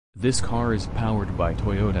This car is powered by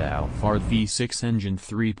Toyota Alphard V6 engine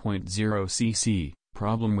 3.0 cc.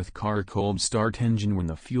 Problem with car cold start engine when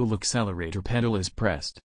the fuel accelerator pedal is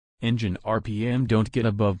pressed. Engine RPM don't get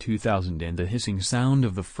above 2000 and the hissing sound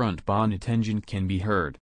of the front bonnet engine can be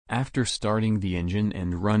heard. After starting the engine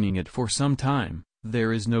and running it for some time,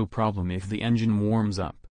 there is no problem if the engine warms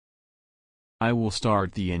up. I will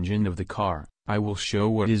start the engine of the car. I will show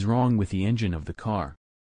what is wrong with the engine of the car.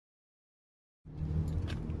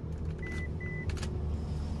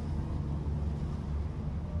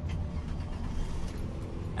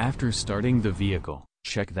 After starting the vehicle,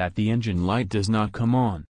 check that the engine light does not come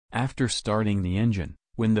on. After starting the engine,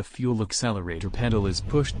 when the fuel accelerator pedal is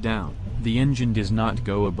pushed down, the engine does not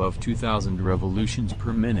go above 2000 revolutions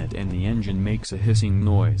per minute and the engine makes a hissing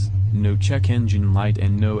noise. No check engine light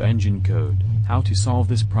and no engine code. How to solve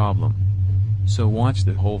this problem? So watch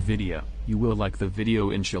the whole video. You will like the video,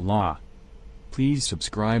 inshallah. Please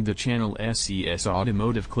subscribe the channel SCS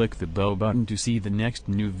Automotive. Click the bell button to see the next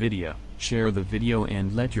new video. Share the video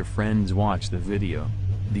and let your friends watch the video.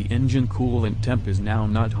 The engine coolant temp is now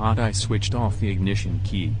not hot. I switched off the ignition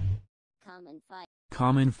key.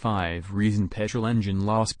 Common 5 reason petrol engine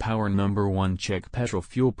loss. Power number 1, check petrol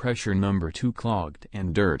fuel pressure. Number 2, clogged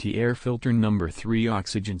and dirty air filter. Number 3,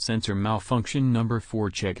 oxygen sensor malfunction. Number 4,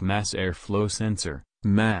 check mass airflow sensor,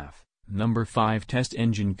 MAF. Number 5, test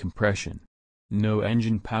engine compression. No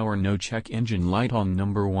engine power. No check engine light on.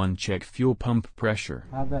 Number 1, check fuel pump pressure.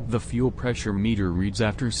 The fuel pressure meter reads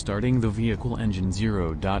after starting the vehicle engine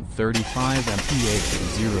 0.35 MPa to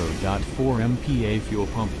 0.4 MPa. Fuel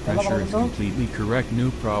pump pressure is completely correct, no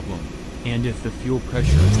problem. And if the fuel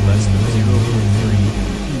pressure is less than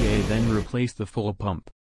 0.3 MPa, then replace the full pump.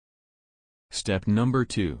 Step number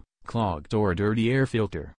 2, clogged or dirty air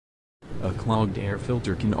filter. A clogged air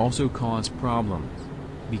filter can also cause problems,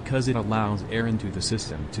 because it allows air into the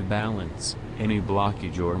system to balance. Any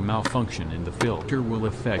blockage or malfunction in the filter will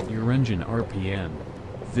affect your engine RPM.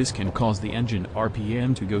 This can cause the engine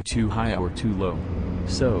RPM to go too high or too low.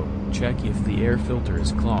 So, check if the air filter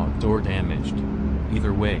is clogged or damaged.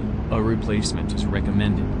 Either way, a replacement is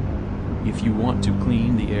recommended. If you want to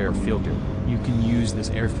clean the air filter, you can use this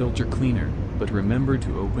air filter cleaner, but remember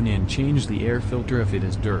to open and change the air filter if it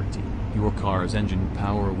is dirty. Your car's engine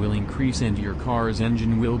power will increase and your car's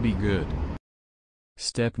engine will be good.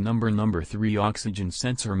 Step number 3, oxygen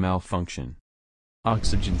sensor malfunction.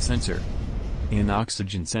 Oxygen sensor. An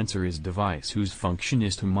oxygen sensor is a device whose function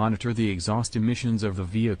is to monitor the exhaust emissions of the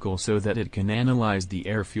vehicle so that it can analyze the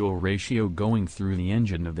air-fuel ratio going through the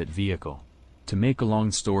engine of that vehicle. To make a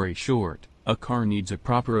long story short, a car needs a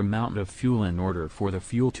proper amount of fuel in order for the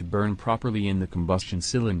fuel to burn properly in the combustion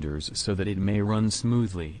cylinders so that it may run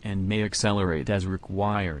smoothly and may accelerate as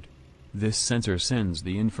required. This sensor sends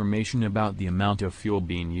the information about the amount of fuel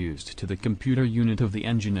being used to the computer unit of the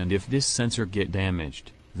engine, and if this sensor get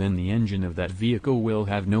damaged, then the engine of that vehicle will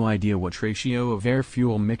have no idea what ratio of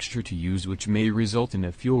air-fuel mixture to use, which may result in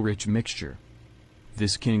a fuel-rich mixture.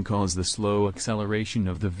 This can cause the slow acceleration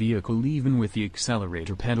of the vehicle even with the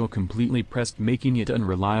accelerator pedal completely pressed, making it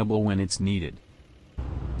unreliable when it's needed.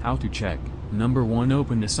 How to check? Number 1,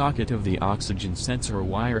 open the socket of the oxygen sensor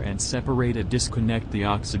wire and separate it. Disconnect the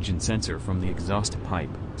oxygen sensor from the exhaust pipe.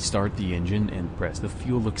 Start the engine and press the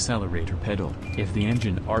fuel accelerator pedal. If the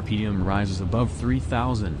engine RPM rises above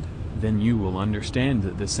 3000, then you will understand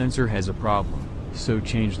that the sensor has a problem, so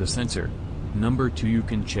change the sensor. Number 2, you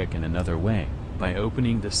can check in another way. By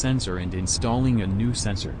opening the sensor and installing a new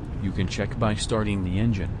sensor, you can check by starting the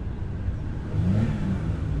engine.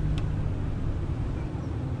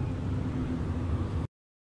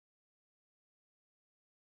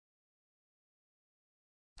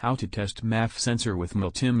 How to test MAF sensor with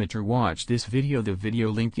multimeter. Watch this video. The video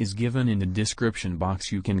link is given in the description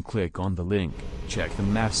box. You can click on the link. Check the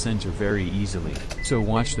MAF sensor very easily, so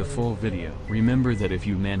watch the full video. Remember that if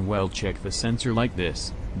you manually check the sensor like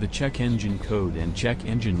this, the check engine code and check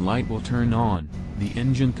engine light will turn on. The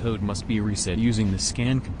engine code must be reset using the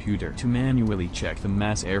scan computer. To manually check the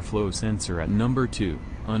mass airflow sensor at number 2,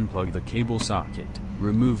 unplug the cable socket,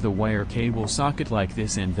 remove the wire cable socket like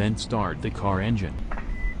this, and then start the car engine.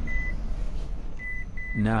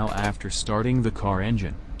 Now after starting the car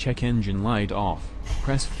engine, check engine light off,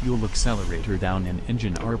 press fuel accelerator down and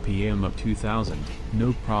engine RPM up 2000,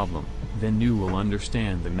 no problem. Then you will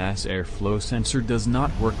understand the mass airflow sensor does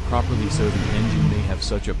not work properly, so the engine may have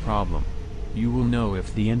such a problem. You will know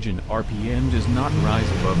if the engine RPM does not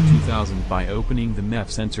rise above 2000 by opening the MEF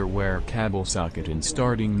sensor wire cable socket and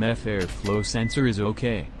starting MEF airflow sensor is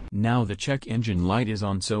okay. Now the check engine light is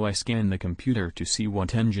on, so I scan the computer to see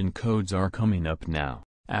what engine codes are coming up now.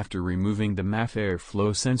 After removing the MAF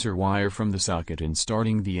airflow sensor wire from the socket and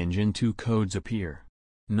starting the engine, two codes appear.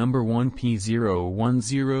 Number 1 P0100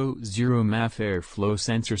 MAF airflow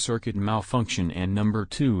sensor circuit malfunction, and number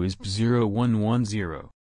 2 is P0110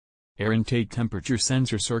 air intake temperature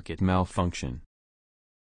sensor circuit malfunction.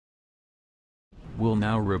 We'll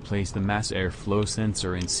now replace the mass airflow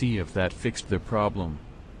sensor and see if that fixed the problem.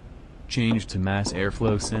 Change to mass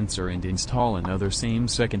airflow sensor and install another same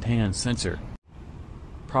second-hand sensor.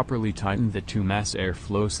 Properly tighten the two mass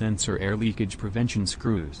airflow sensor air leakage prevention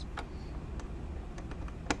screws.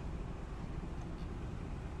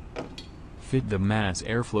 Fit the mass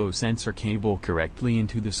airflow sensor cable correctly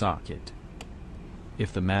into the socket.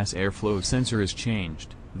 If the mass airflow sensor is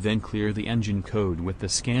changed, then clear the engine code with the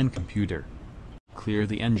scan computer. Clear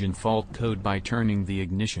the engine fault code by turning the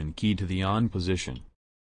ignition key to the on position.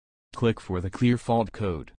 Click for the clear fault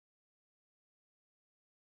code.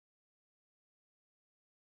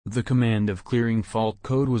 The command of clearing fault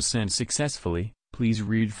code was sent successfully. Please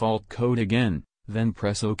read fault code again, then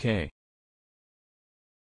press OK.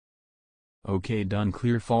 OK, done.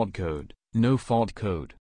 Clear fault code, no fault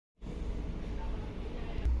code.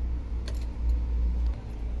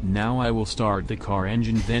 Now I will start the car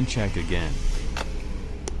engine, then check again.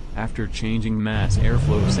 After changing mass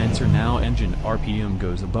airflow sensor, now engine RPM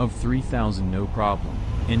goes above 3000, no problem.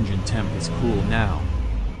 Engine temp is cool now.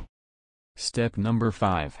 Step number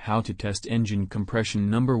 5. How to test engine compression.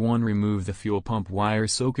 Number 1. Remove the fuel pump wire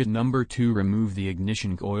socket. Number 2. Remove the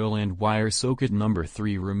ignition coil and wire socket. Number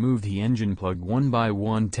 3. Remove the engine plug one by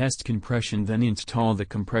one. Test compression, then install the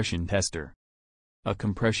compression tester. A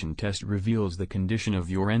compression test reveals the condition of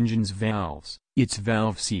your engine's valves, its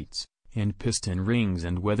valve seats, and piston rings,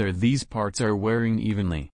 and whether these parts are wearing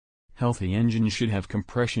evenly. Healthy engines should have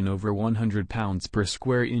compression over 100 pounds per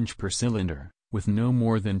square inch per cylinder, with no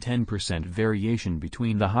more than 10% variation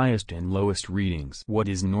between the highest and lowest readings. What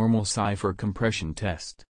is normal psi for compression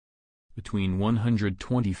test? Between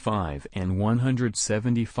 125 and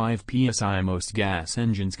 175 psi. Most gas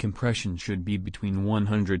engines' compression should be between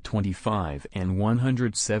 125 and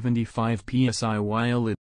 175 psi, while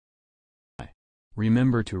it.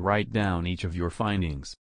 Remember to write down each of your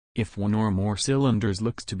findings. If one or more cylinders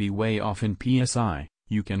looks to be way off in psi,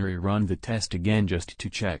 you can rerun the test again just to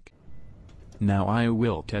check. Now I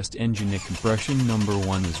will test engine compression. Number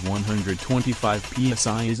 1 is 125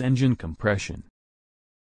 psi is engine compression.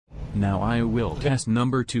 Now I will test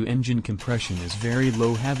number 2. Engine compression is very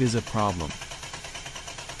low, have is a problem.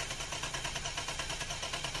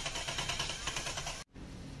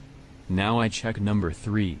 Now I check number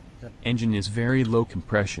 3. Engine is very low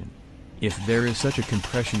compression. If there is such a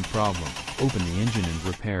compression problem, open the engine and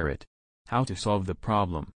repair it. How to solve the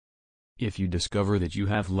problem? If you discover that you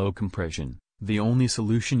have low compression, the only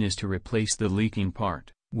solution is to replace the leaking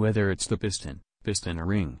part, whether it's the piston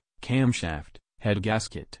ring, camshaft, head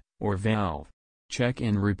gasket, or valve. Check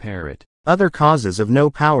and repair it. Other causes of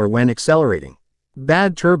no power when accelerating: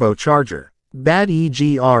 bad turbocharger, bad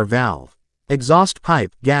EGR valve, exhaust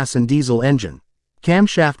pipe, gas and diesel engine,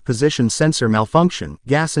 camshaft position sensor malfunction,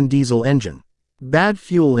 gas and diesel engine, bad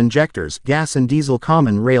fuel injectors, gas and diesel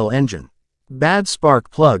common rail engine, bad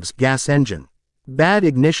spark plugs, gas engine, bad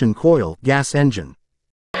ignition coil, gas engine.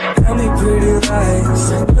 Tell me pretty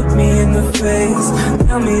lies, look me in the face,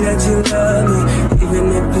 tell me that you love me, even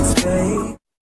if it's fake.